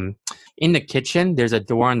in the kitchen there's a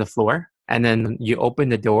door on the floor, and then you open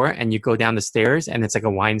the door and you go down the stairs and it's like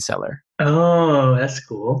a wine cellar. Oh, that's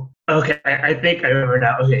cool. Okay, I think I remember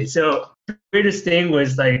now. Okay, so the weirdest thing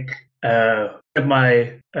was like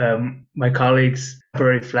my colleague's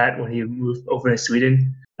temporary flat when he moved over to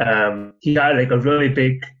Sweden. He got like a really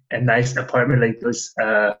big and nice apartment, like those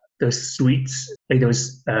suites, like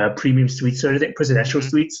those premium suites sort of thing, presidential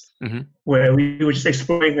suites, where we were just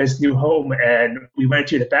exploring his new home, and we went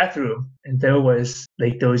to the bathroom, and there was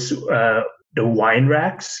like those the wine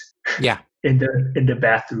racks. Yeah. In the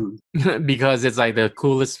bathroom. Because it's like the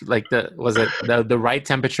coolest, like the right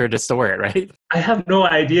temperature to store it, right? I have no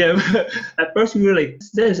idea. At first we were like,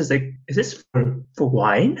 is this for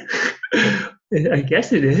wine? I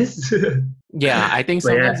guess it is. Yeah, I think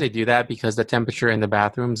sometimes they do that because the temperature in the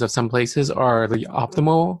bathrooms of some places are the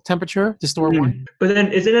optimal temperature to store wine. But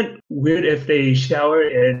then isn't it weird if they shower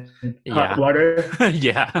in hot water?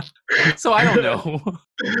 Yeah. So I don't know.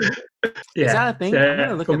 Yeah. Is that a thing?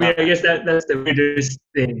 So, for me, I guess that's the weirdest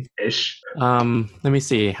thing-ish. Let me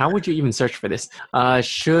see. How would you even search for this?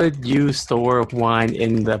 Should you store wine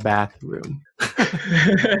in the bathroom?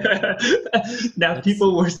 Now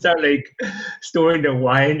people will start like storing the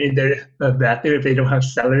wine in their bathroom if they don't have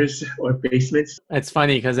cellars or basements. It's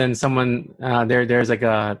funny because then someone there's like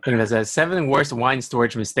a thing that says 7 worst wine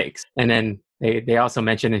storage mistakes, and then they also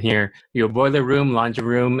mention in here your boiler room, laundry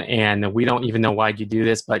room, and we don't even know why you do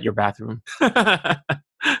this, but your bathroom.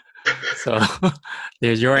 So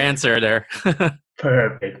there's your answer there.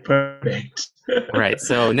 Perfect. Right.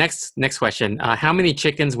 So next question. How many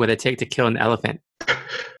chickens would it take to kill an elephant?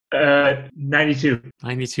 92.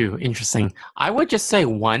 92. Interesting. I would just say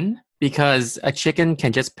 1 because a chicken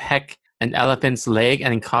can just peck an elephant's leg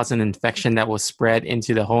and cause an infection that will spread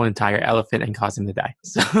into the whole entire elephant and cause him to die.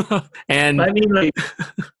 So, and I mean, like,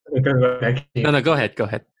 no, go ahead.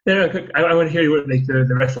 No, I want to hear like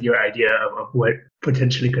the rest of your idea of what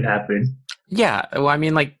potentially could happen. Yeah, well, I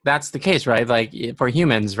mean, like, that's the case, right? Like, for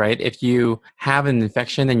humans, right? If you have an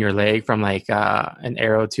infection in your leg from, like, an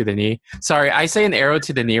arrow to the knee. Sorry, I say an arrow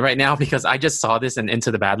to the knee right now because I just saw this in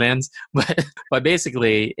Into the Badlands. But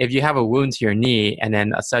basically, if you have a wound to your knee and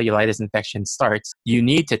then a cellulitis infection starts, you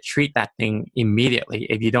need to treat that thing immediately.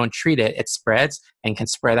 If you don't treat it, it spreads and can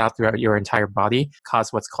spread out throughout your entire body,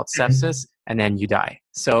 cause what's called sepsis, and then you die.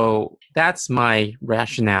 So that's my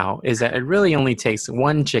rationale, is that it really only takes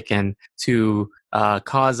 1 chicken to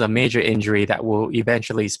cause a major injury that will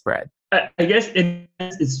eventually spread. I guess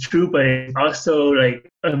it's true, but it's also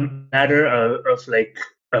like a matter of like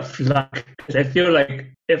of luck. Because I feel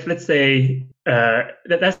like if, let's say,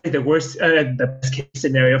 that's like the worst, the best case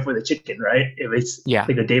scenario for the chicken, right? If it's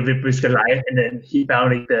like a David versus Goliath, and then he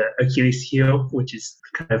found like the Achilles heel, which is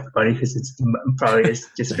kind of funny because it's probably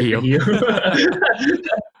just for the heel.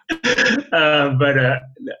 But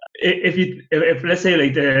if let's say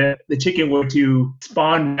like the chicken were to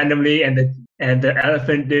spawn randomly and the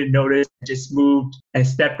elephant didn't notice, just moved and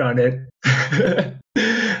stepped on it.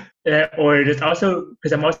 Or just also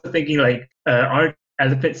because I'm also thinking like aren't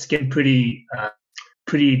elephant skin pretty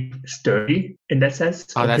sturdy in that sense?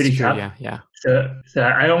 Oh, that's pretty true. tough. Yeah. So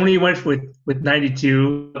I only went with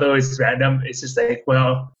 92, although it's random. It's just like,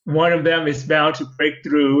 well, one of them is bound to break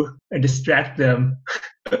through and distract them,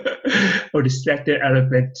 or distract the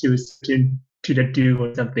elephant to the dew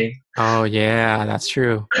or something. Oh yeah, that's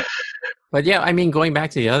true. But yeah, I mean, going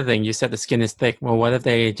back to the other thing, you said the skin is thick. Well, what if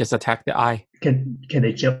they just attack the eye? Can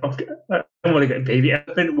they jump off? I want to get a baby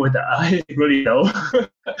elephant with the eye really low.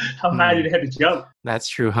 How high do they have to jump? That's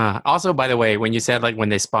true, huh? Also, by the way, when you said like when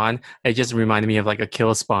they spawn, it just reminded me of like a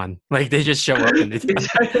kill spawn. Like they just show up and they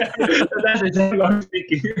That's exactly what I'm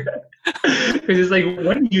thinking. Because it's like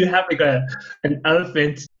when you have like an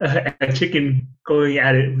elephant and a chicken going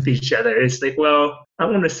at it with each other, it's like, well, I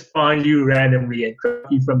want to spawn you randomly and drop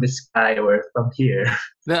you from the sky or from here.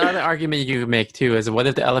 The other argument you could make too is, what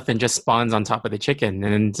if the elephant just spawns on top of the chicken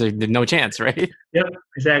and there's no chance, right? Yep,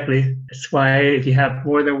 exactly. That's why if you have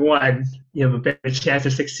more than one, you have a better chance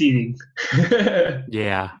of succeeding.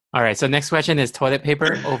 Yeah. All right. So next question is toilet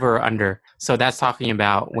paper over or under. So that's talking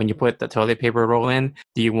about when you put the toilet paper roll in,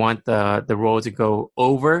 do you want the roll to go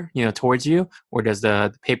over, towards you, or does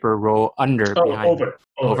the paper roll under Oh, behind you?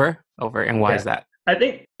 over. Over. And why Yeah. is that? I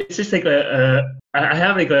think it's just like I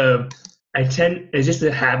have like it's just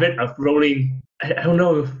a habit of rolling. I don't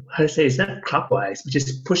know how to say it's not clockwise, but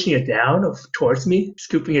just pushing it down towards me,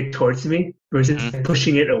 scooping it towards me versus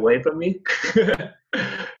pushing it away from me.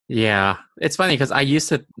 Yeah, it's funny because I used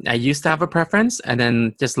to have a preference, and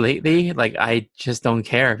then just lately, like I just don't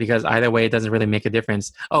care because either way, it doesn't really make a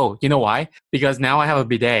difference. Oh, you know why? Because now I have a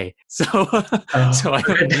bidet, so so I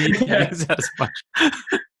don't need to use it as much.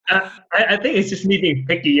 I think it's just me being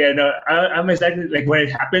picky. Yeah, no, I'm exactly like when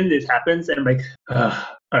it happens, and I'm like, all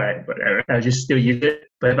right, whatever. I'll just still use it.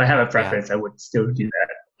 But if I have a preference, I would still do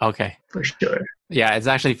that Okay. for sure. Yeah, it's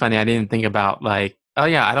actually funny. I didn't think about like, oh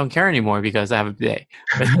yeah, I don't care anymore because I have a bidet.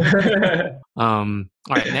 All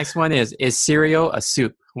right, next one is cereal a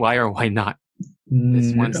soup? Why or why not?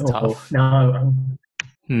 This one's tough. No,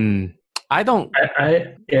 I don't.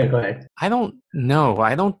 Yeah, go ahead. I don't know.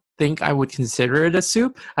 I don't think I would consider it a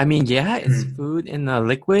soup. I mean, yeah, it's food in a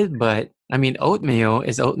liquid, but I mean, oatmeal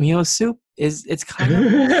is oatmeal soup. It's kind of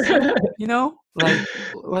soup, like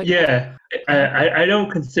yeah. I don't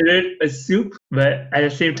consider it a soup, but at the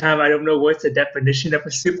same time, I don't know what's the definition of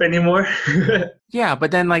a soup anymore. Yeah,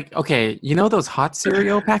 but then like, okay, those hot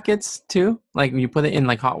cereal packets too? Like you put it in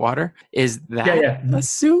like hot water. Is that a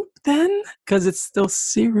soup then? Because it's still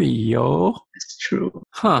cereal. It's true.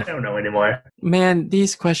 Huh. I don't know anymore. Man,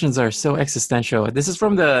 these questions are so existential. This is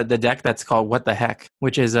from the deck that's called What the Heck,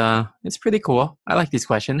 which is it's pretty cool. I like these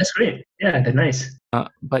questions. That's great. Yeah, they're nice.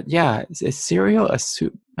 But yeah, is cereal a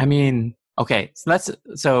soup? I mean, okay,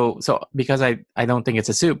 so because I don't think it's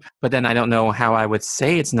a soup, but then I don't know how I would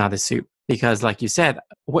say it's not a soup because, like you said,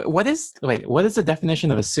 what is the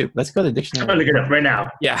definition of a soup? Let's go to the dictionary. I'm gonna look it up right now.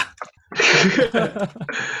 Yeah.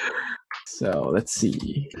 So let's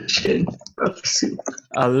see. Soup.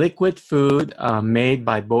 A liquid food made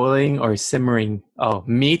by boiling or simmering. Oh,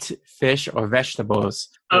 meat, fish, or vegetables.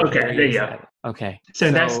 Okay, there you go. Okay.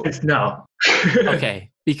 So that's no. Okay,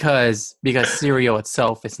 because cereal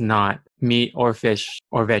itself is not meat or fish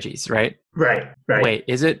or veggies, right? Right. Wait,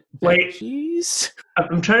 is it Wait. veggies?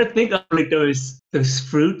 I'm trying to think of like those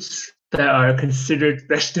fruits that are considered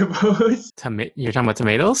vegetables. You're talking about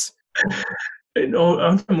tomatoes? No,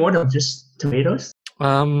 I'm more than just tomatoes.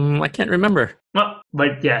 I can't remember. Well,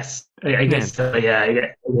 but yes, I guess so. Yeah,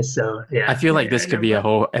 I guess so. Yeah. I feel like this could be a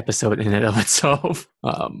whole episode in and of itself.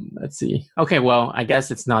 Let's see. Okay, well, I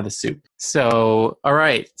guess it's not a soup. So, all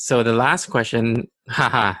right. So the last question.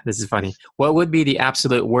 Haha, this is funny. What would be the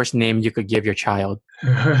absolute worst name you could give your child?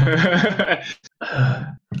 Man,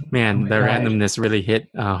 the randomness really hit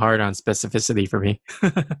hard on specificity for me.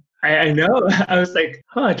 I know. I was like,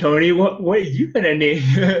 Tony, what are you gonna name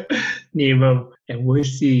him? And we'll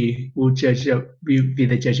see. We'll be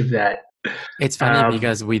the judge of that. It's funny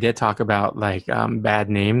because we did talk about like bad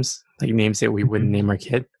names, like names that we wouldn't name our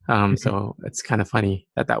kid. So it's kind of funny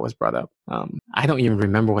that was brought up. I don't even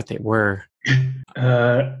remember what they were.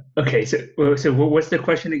 Okay, so what's the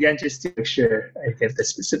question again? Just to make sure I get the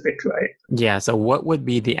specifics right. Yeah. So what would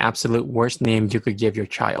be the absolute worst name you could give your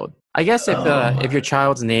child? I guess if your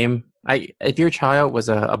child's name, if your child was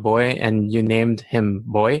a boy and you named him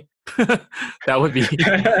Boy, that would be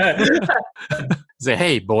say,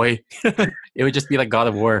 hey boy. It would just be like God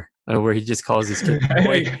of War, where he just calls his kid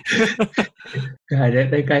Boy. God,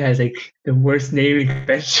 that guy has like the worst naming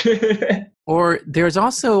convention. Or there's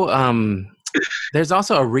also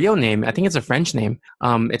a real name. I think it's a French name.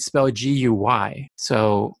 It's spelled Guy.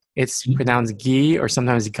 So it's pronounced Guy or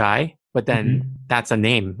sometimes Guy, but then that's a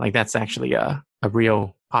name. Like that's actually a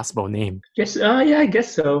real possible name. Yes. Yeah, I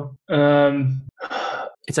guess so.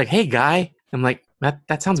 It's like, hey guy. I'm like,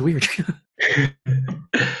 that sounds weird.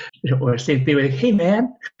 Or same thing with, hey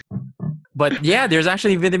man. But yeah, there's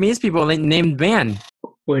actually Vietnamese people named Man.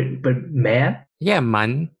 Wait, but man? Yeah,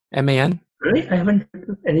 Man. M-A-N. Really? I haven't heard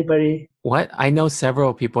of anybody. What? I know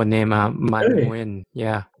several people named Man Really? Nguyen.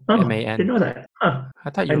 Yeah. Oh, M-A-N. didn't know that. Huh. I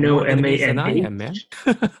thought you I were know more Vietnamese than I M-A-N-E. am, man.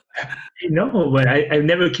 No, but I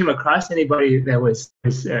never came across anybody that was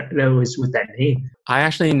with that name. I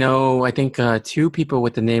actually know, I think, 2 people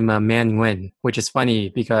with the name Man Nguyen, which is funny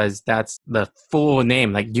because that's the full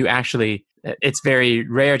name. Like you actually, it's very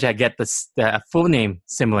rare to get the full name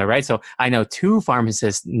similar, right? So I know 2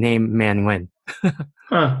 pharmacists named Man Nguyen.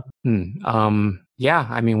 Huh. Yeah,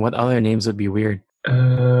 I mean, what other names would be weird?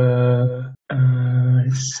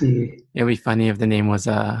 Let's see. It'd be funny if the name was,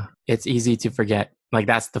 it's easy to forget. like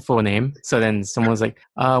that's the full name. So then someone's like,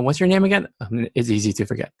 "What's your name again?" It's easy to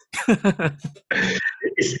forget.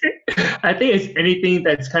 It's, I think it's anything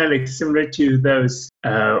that's kind of like similar to those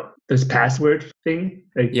password thing,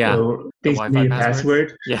 like Yeah, things Wi-Fi need a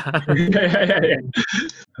passwords. password. Yeah.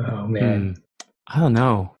 Oh man. I don't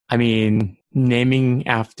know. I mean, naming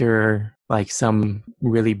after like some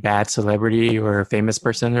really bad celebrity or famous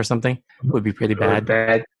person or something would be pretty Or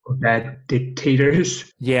bad. bad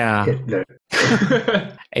dictators. Yeah. Hitler.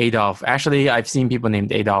 Adolf. Actually, I've seen people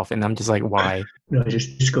named Adolf, and I'm just like, why? No,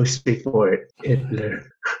 just go straight for it. Hitler.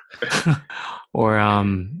 Or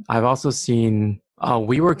I've also seen.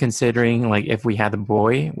 We were considering like if we had a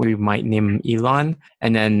boy, we might name him Elon,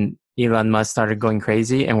 and then Elon Musk started going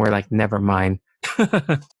crazy, and we're like, never mind.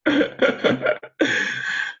 I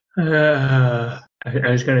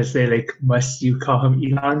was gonna say like, must you call him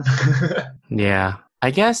Elon? Yeah,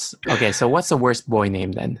 I guess. Okay, so what's the worst boy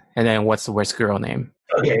name then? And then what's the worst girl name?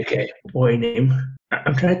 Okay. Boy name.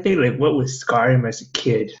 I'm trying to think like what would scar him as a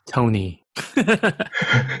kid. Tony.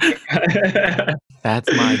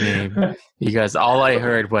 That's my name. Because all I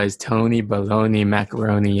heard was Tony, bologna,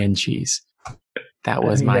 macaroni, and cheese. That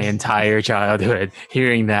was my entire childhood,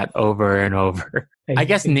 hearing that over and over. I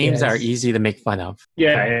guess names are easy to make fun of.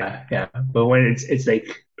 Yeah. But when it's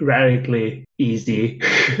like radically easy,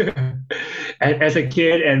 as a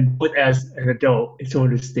kid and both as an adult, it's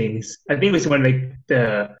one of those things. I think it's when like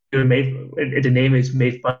the name is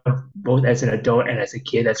made fun of both as an adult and as a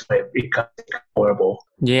kid. That's why it becomes horrible.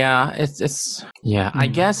 Yeah, it's I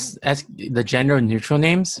guess as the gender neutral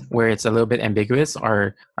names where it's a little bit ambiguous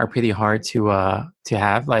are pretty hard to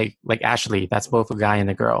have. Like Ashley, that's both a guy and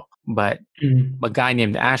a girl. But a guy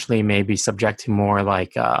named Ashley may be subject to more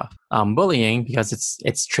like bullying because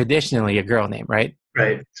it's traditionally a girl name, right?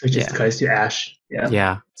 Right. So it just because you Ash. Yeah.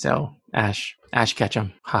 Yeah. So Ash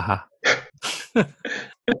Ketchum. Haha. I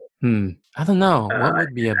don't know. What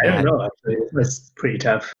would be a bad? I don't know. Actually, it's pretty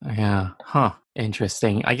tough. Yeah. Huh.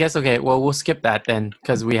 Interesting. I guess. Okay. Well, we'll skip that then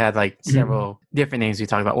because we had like several different names we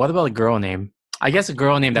talked about. What about a girl name? I guess a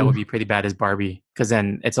girl name that would be pretty bad is Barbie because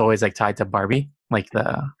then it's always like tied to Barbie, like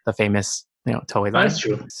the famous toy line. That's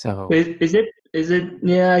true. So is it?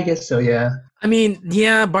 Yeah, I guess so. Yeah. I mean,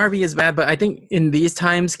 yeah, Barbie is bad, but I think in these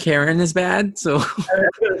times Karen is bad. So I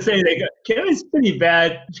was gonna say like Karen's pretty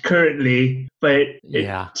bad currently, but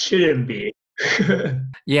it shouldn't be.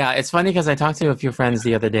 Yeah, it's funny because I talked to a few friends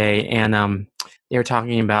the other day, and they were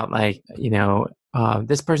talking about like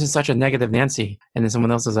this person's such a negative Nancy, and then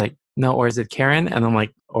someone else was like, no, or is it Karen? And I'm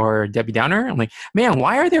like, or Debbie Downer? I'm like, man,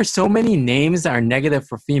 why are there so many names that are negative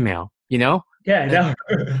for female? Yeah, I know.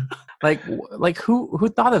 like who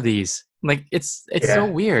thought of these? Like it's so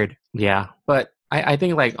weird. Yeah, but I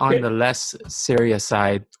think like on the less serious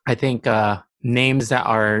side, I think names that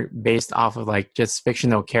are based off of like just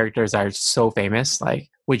fictional characters are so famous. Like,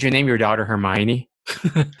 would you name your daughter Hermione?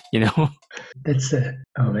 That's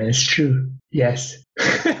oh man, it's true. Yes.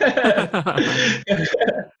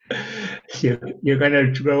 You're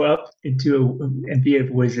gonna grow up and be a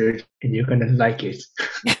wizard, and you're gonna like it,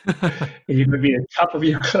 and you're gonna be the top of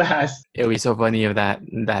your class. It would be so funny if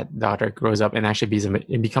that daughter grows up and actually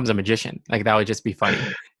becomes a magician. Like that would just be funny.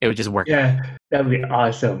 It would just work. Yeah, that would be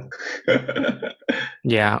awesome.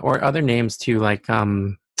 Yeah, or other names too, like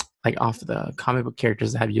off the comic book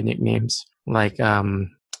characters that have unique names. Like I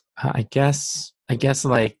guess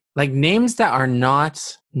like names that are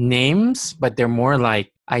not names, but they're more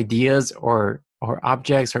like ideas or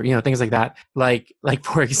objects or things like that. Like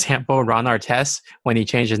for example, Ron Artest when he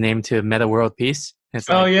changed his name to Meta World Peace. It's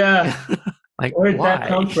like, oh yeah. Like where did why? that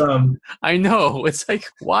come from? I know. It's like,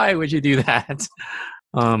 why would you do that?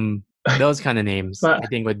 Those kind of names, but, I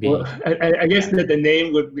think would be. Well, I guess that the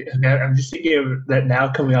name would be. I'm just thinking of that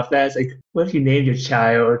now coming off that. It's like, what if you named your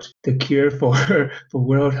child The Cure for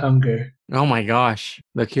World Hunger? Oh my gosh,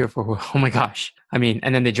 The Cure for. Oh my gosh. I mean,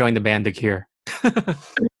 and then they joined the band The Cure.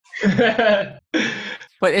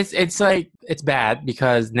 But it's like it's bad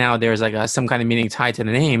because now there's like some kind of meaning tied to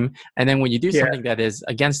the name, and then when you do something that is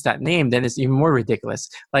against that name, then it's even more ridiculous.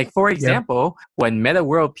 Like for example, when Meta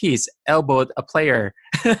World Peace elbowed a player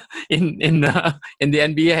in the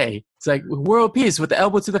NBA, it's like World Peace with the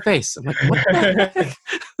elbow to the face. I'm like, what the heck?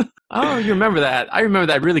 Oh, you remember that? I remember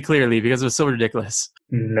that really clearly because it was so ridiculous.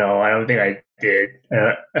 No, I don't think I did.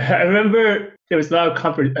 I remember there was a lot of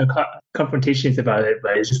confrontations about it,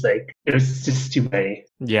 but it's just like it was just too many.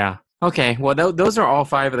 Yeah. Okay. Well, those are all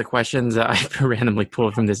 5 of the questions that I randomly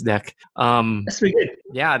pulled from this deck. That's pretty good.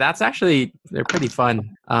 Yeah, they're pretty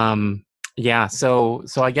fun. Yeah. So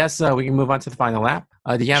I guess we can move on to the final lap.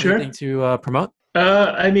 Do you have anything to promote?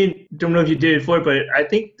 I mean, don't know if you did it before, but I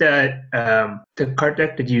think that the card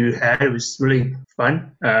deck that you had was really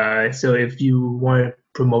fun. So if you want to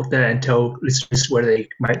promote that and tell listeners where they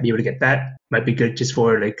might be able to get that, might be good just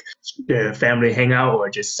for like the family hangout or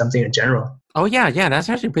just something in general. Oh yeah, that's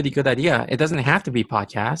actually a pretty good idea. It doesn't have to be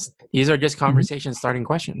podcast. These are just conversation starting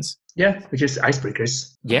questions. Yeah, which is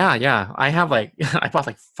icebreakers. Yeah. I have like I bought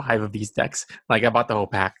like 5 of these decks. Like I bought the whole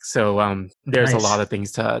pack. So there's Nice. a lot of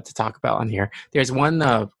things to talk about on here. There's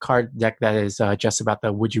one card deck that is just about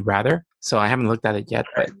the would you rather. So I haven't looked at it yet,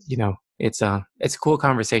 but you know, it's cool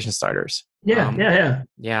conversation starters. Yeah.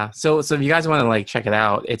 Yeah. So if you guys want to like check it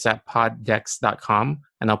out, it's at poddex.com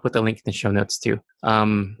and I'll put the link in the show notes too.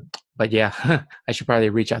 But yeah, I should probably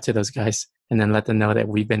reach out to those guys and then let them know that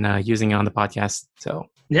we've been using it on the podcast. So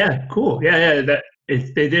Yeah, cool. Yeah.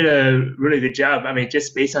 They did a really good job. I mean,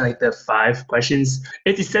 just based on like the 5 questions,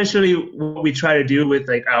 it's essentially what we try to do with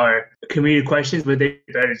like our community questions, but they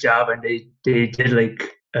did a better job and they did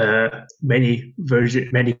like many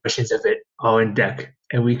questions of it all in deck,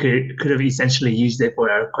 and we could have essentially used it for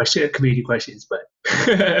our community questions, but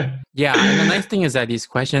yeah, and the nice thing is that these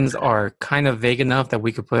questions are kind of vague enough that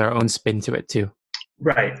we could put our own spin to it too.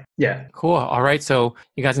 Right. Yeah. Cool. All right. So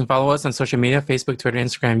you guys can follow us on social media, Facebook, Twitter,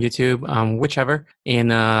 Instagram, YouTube, whichever. And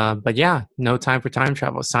but yeah, no time for time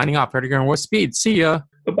travel. Signing off, Vertigo and Warp Speed. See ya.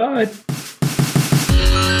 Bye-bye.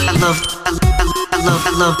 I love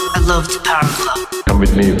the Power Glove. Come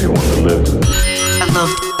with me if you want to live. I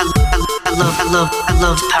love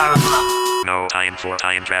the Power Glove. No time for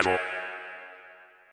time travel.